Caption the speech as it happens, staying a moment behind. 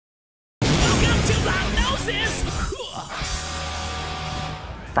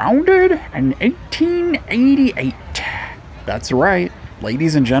Founded in 1888. That's right,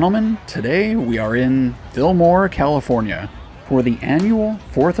 ladies and gentlemen, today we are in Fillmore, California for the annual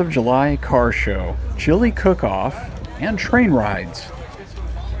 4th of July car show, chili cook-off, and train rides.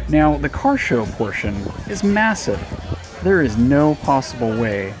 Now, the car show portion is massive. There is no possible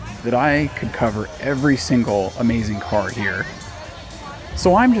way that I could cover every single amazing car here.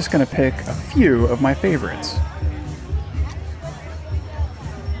 So I'm just going to pick a few of my favorites.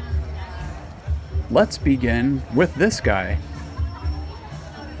 Let's begin with this guy.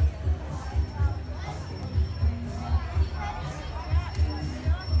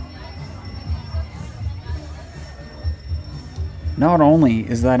 Not only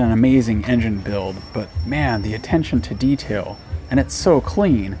is that an amazing engine build, but man, the attention to detail, and it's so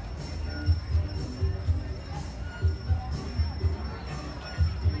clean.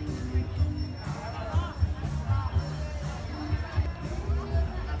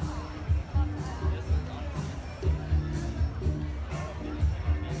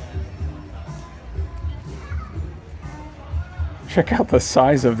 Check out the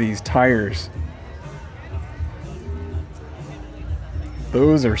size of these tires.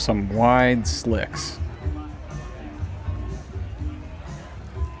 Those are some wide slicks.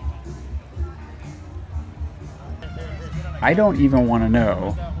 I don't even want to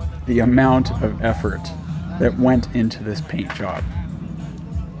know the amount of effort that went into this paint job.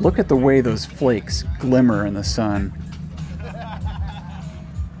 Look at the way those flakes glimmer in the sun.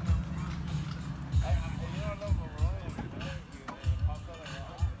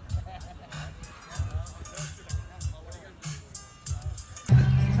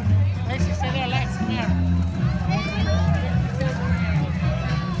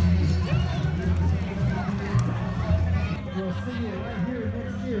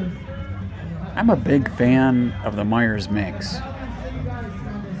 I'm a big fan of the Myers mix.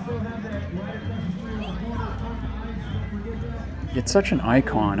 It's such an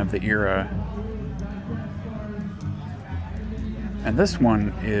icon of the era. And this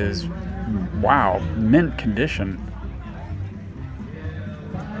one is, wow, mint condition.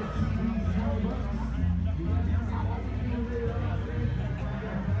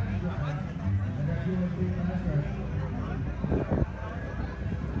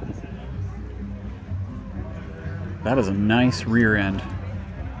 That is a nice rear end.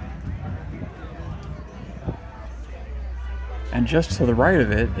 And just to the right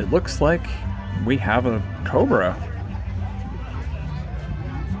of it, it looks like we have a Cobra.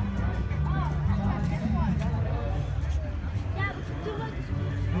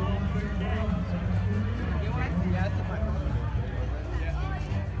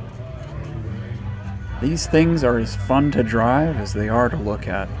 These things are as fun to drive as they are to look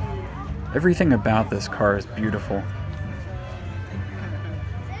at. Everything about this car is beautiful.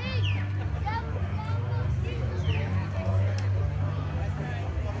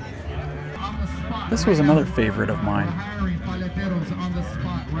 This was another favorite of mine.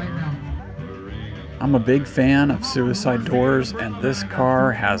 I'm a big fan of suicide doors, and this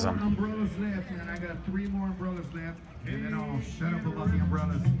car has them.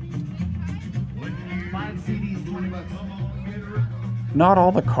 Not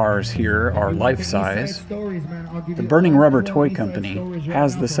all the cars here are life-size. The Burning Rubber Toy Company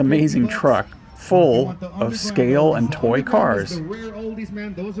has this amazing truck full of scale and toy cars. The rare oldies,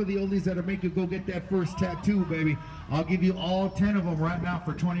 man, those are the oldies that'll make you go get that first tattoo, baby. I'll give you all 10 of them right now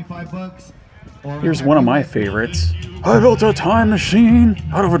for 25 bucks. Here's one of my favorites. I built a time machine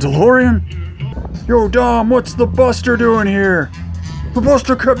out of a DeLorean. Yo, Dom, what's the Buster doing here? The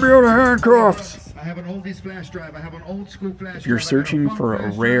Buster kept me out of handcuffs. I have an oldies flash drive. I have an old school flash drive. If you're searching for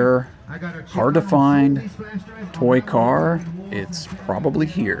a rare, hard to find toy car, it's probably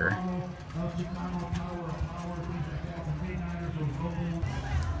here.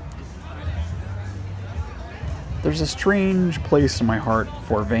 There's a strange place in my heart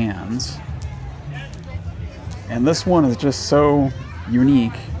for vans. And this one is just so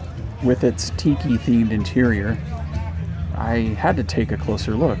unique with its tiki-themed interior. I had to take a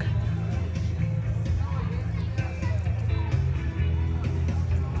closer look.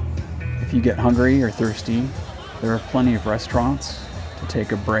 If you get hungry or thirsty, there are plenty of restaurants to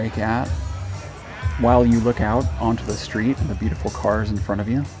take a break at while you look out onto the street and the beautiful cars in front of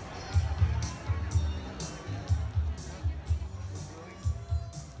you.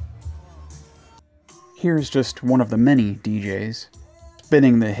 Here's just one of the many DJs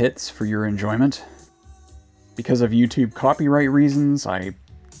spinning the hits for your enjoyment. Because of YouTube copyright reasons, I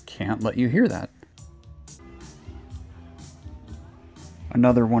can't let you hear that.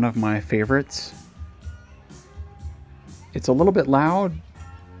 Another one of my favorites. It's a little bit loud,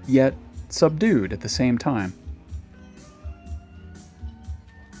 yet subdued at the same time.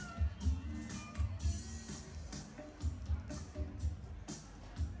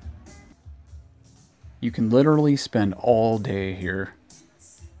 You can literally spend all day here.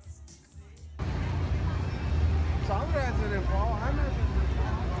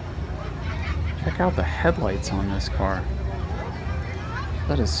 Check out the headlights on this car.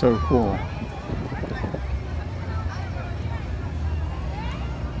 That is so cool.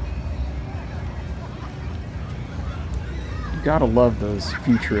 You gotta love those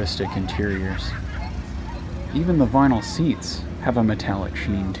futuristic interiors. Even the vinyl seats have a metallic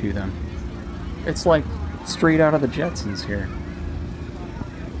sheen to them. It's like straight out of the Jetsons here.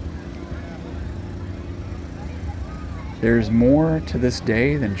 There's more to this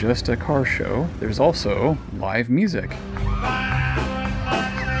day than just a car show. There's also live music.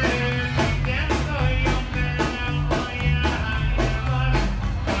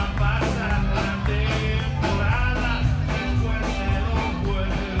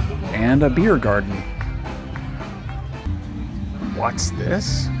 And a beer garden. What's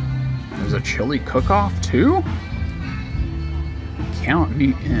this? There's a chili cook-off too? Count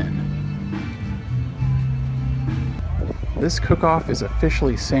me in. This cook-off is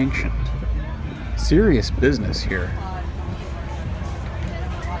officially sanctioned. Serious business here.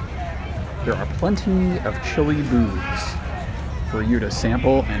 There are plenty of chili booths for you to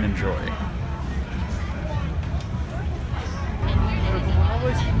sample and enjoy.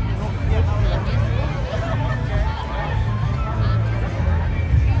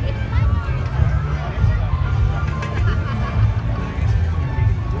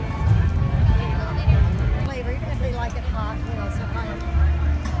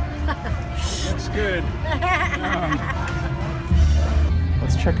 Good.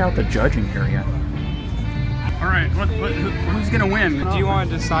 Let's check out the judging area. All right, who's gonna win? Do you want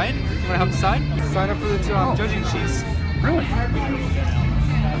to decide? You want to help decide? Sign up for the two judging sheets. Really?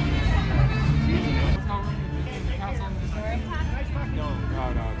 No,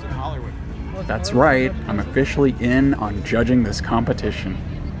 it's in Hollywood. That's right. I'm officially in on judging this competition.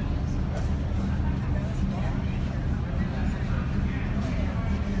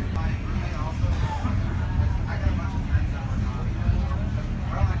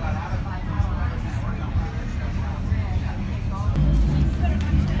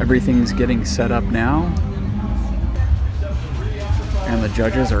 Everything's getting set up now, and the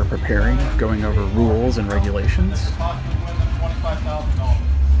judges are preparing, going over rules and regulations.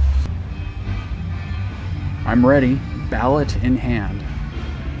 I'm ready, ballot in hand.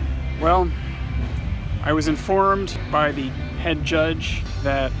 Well, I was informed by the head judge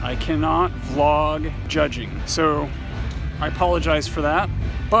that I cannot vlog judging, so I apologize for that,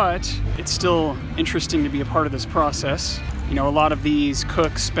 but it's still interesting to be a part of this process. You know, a lot of these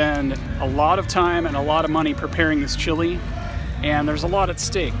cooks spend a lot of time and a lot of money preparing this chili, and there's a lot at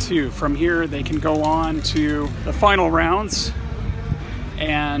stake too. From here, they can go on to the final rounds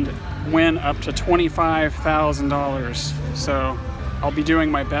and win up to $25,000. So I'll be doing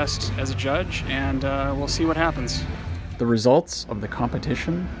my best as a judge, and we'll see what happens. The results of the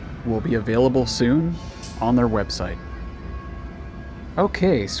competition will be available soon on their website.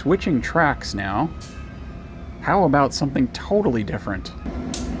 Okay, switching tracks now. How about something totally different?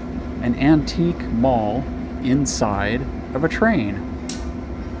 An antique mall inside of a train.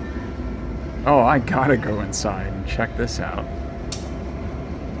 Oh, I gotta go inside and check this out.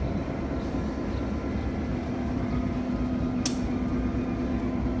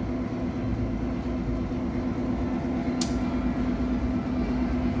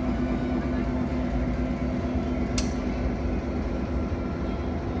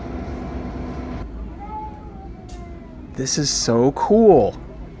 This is so cool.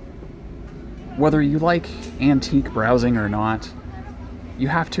 Whether you like antique browsing or not, you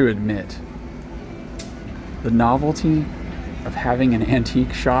have to admit, the novelty of having an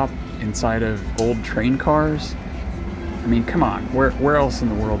antique shop inside of old train cars, I mean, come on, where else in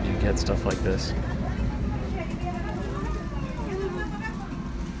the world do you get stuff like this?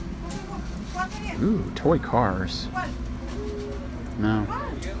 Ooh, toy cars. No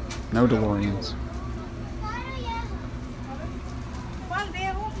DeLoreans.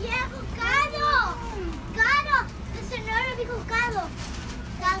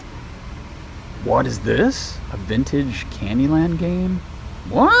 What is this? A vintage Candyland game?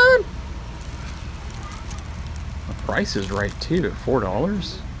 What? The price is right too,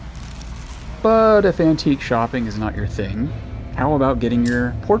 $4. But if antique shopping is not your thing, how about getting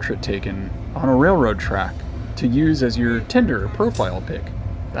your portrait taken on a railroad track to use as your Tinder profile pic.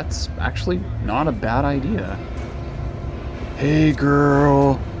 That's actually not a bad idea. Hey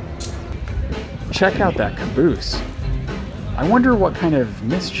girl, check out that caboose. I wonder what kind of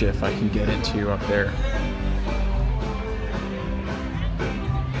mischief I can get into up there.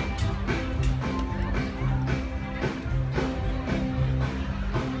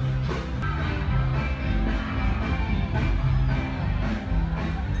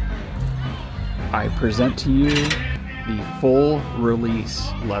 I present to you the full release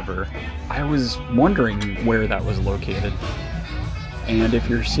lever. I was wondering where that was located. And if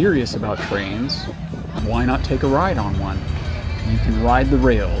you're serious about trains, why not take a ride on one? You can ride the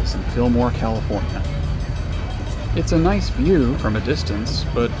rails in Fillmore, California. It's a nice view from a distance,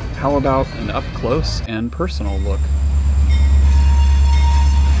 but how about an up-close and personal look?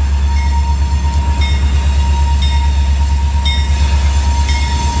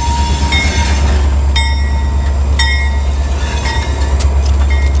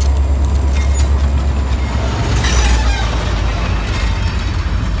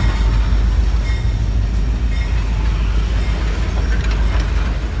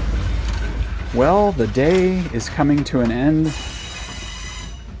 Well, the day is coming to an end.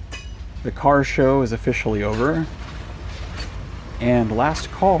 The car show is officially over. And last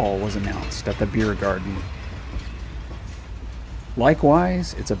call was announced at the beer garden.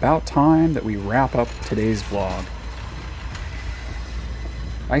 Likewise, it's about time that we wrap up today's vlog.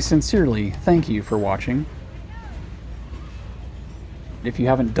 I sincerely thank you for watching. If you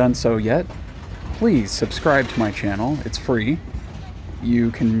haven't done so yet, please subscribe to my channel. It's free.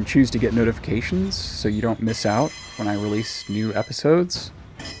 You can choose to get notifications so you don't miss out when I release new episodes.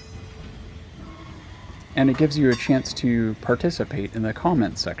 And it gives you a chance to participate in the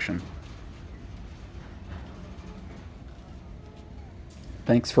comments section.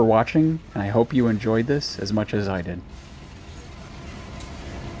 Thanks for watching, and I hope you enjoyed this as much as I did.